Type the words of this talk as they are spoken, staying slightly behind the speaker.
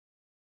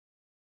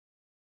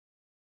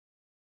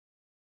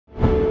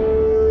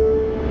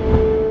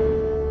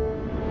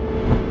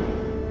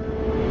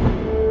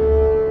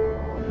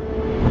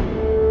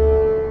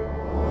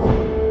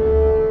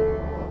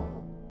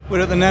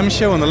the NAMM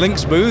show on the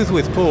Lynx booth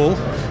with Paul,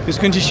 who's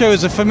going to show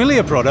us a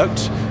familiar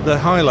product, the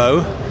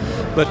Hilo,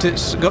 but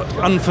it's got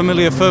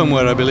unfamiliar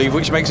firmware, I believe,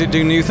 which makes it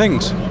do new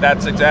things.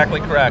 That's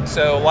exactly correct.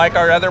 So like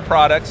our other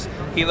products,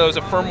 Hilo is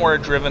a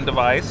firmware-driven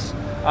device.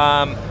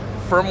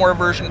 Firmware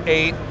version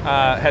 8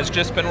 has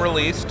just been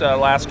released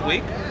last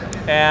week,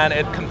 and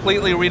it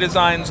completely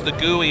redesigns the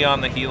GUI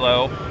on the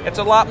Hilo. It's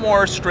a lot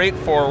more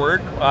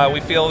straightforward. We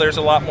feel there's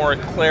a lot more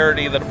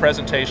clarity to the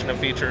presentation of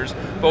features,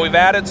 but we've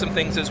added some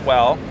things as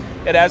well.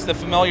 It has the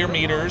familiar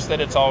meters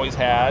that it's always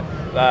had,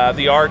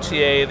 the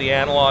RTA, the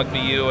analog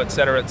VU, et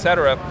cetera, et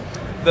cetera.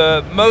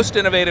 The most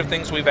innovative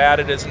things we've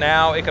added is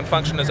now it can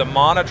function as a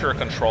monitor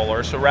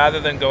controller, so rather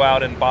than go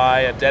out and buy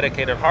a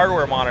dedicated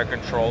hardware monitor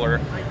controller,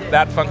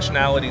 that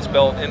functionality is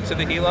built into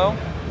the Hilo.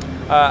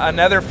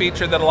 Another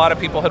feature that a lot of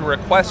people had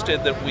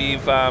requested that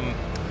we've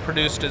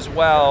produced as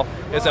well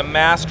is a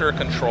master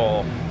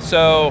control.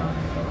 So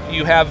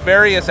you have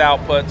various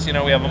outputs, you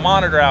know, we have a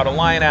monitor out, a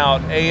line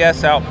out,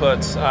 AS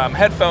outputs,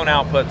 headphone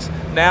outputs.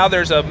 Now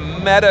there's a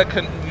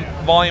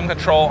volume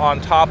control on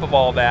top of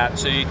all that,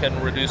 so you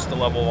can reduce the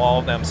level of all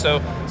of them. So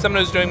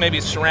someone who's doing maybe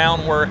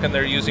surround work and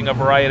they're using a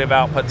variety of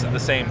outputs at the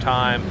same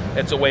time,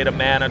 it's a way to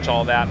manage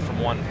all that from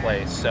one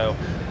place. So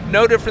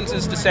no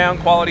differences to sound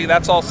quality,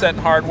 that's all set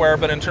in hardware,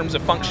 but in terms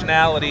of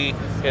functionality,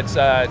 it's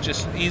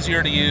just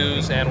easier to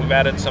use, and we've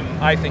added some,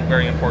 I think,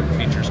 very important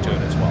features to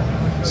it as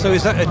well. So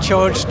is that a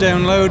charged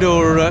download,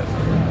 or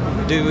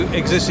do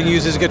existing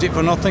users get it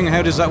for nothing?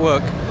 How does that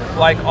work?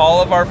 Like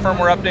all of our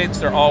firmware updates,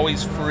 they're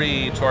always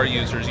free to our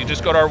users. You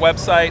just go to our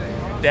website,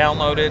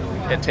 download it.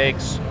 It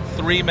takes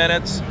 3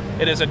 minutes.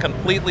 It is a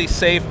completely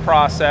safe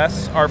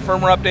process. Our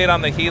firmware update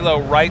on the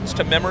Hilo writes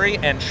to memory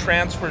and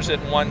transfers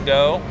it in one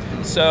go.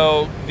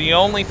 So the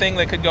only thing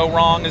that could go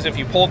wrong is if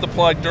you pulled the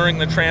plug during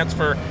the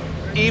transfer.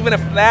 Even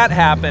if that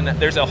happened,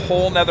 there's a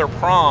whole nother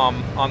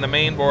PROM on the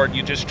main board.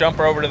 You just jump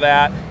over to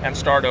that and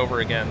start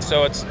over again.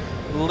 So it's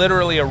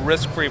literally a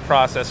risk-free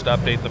process to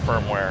update the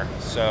firmware.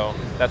 So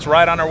that's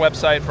right on our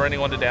website for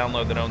anyone to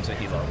download that owns a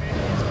Hilo.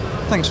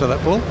 Thanks for that,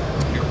 Paul.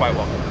 You're quite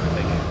welcome.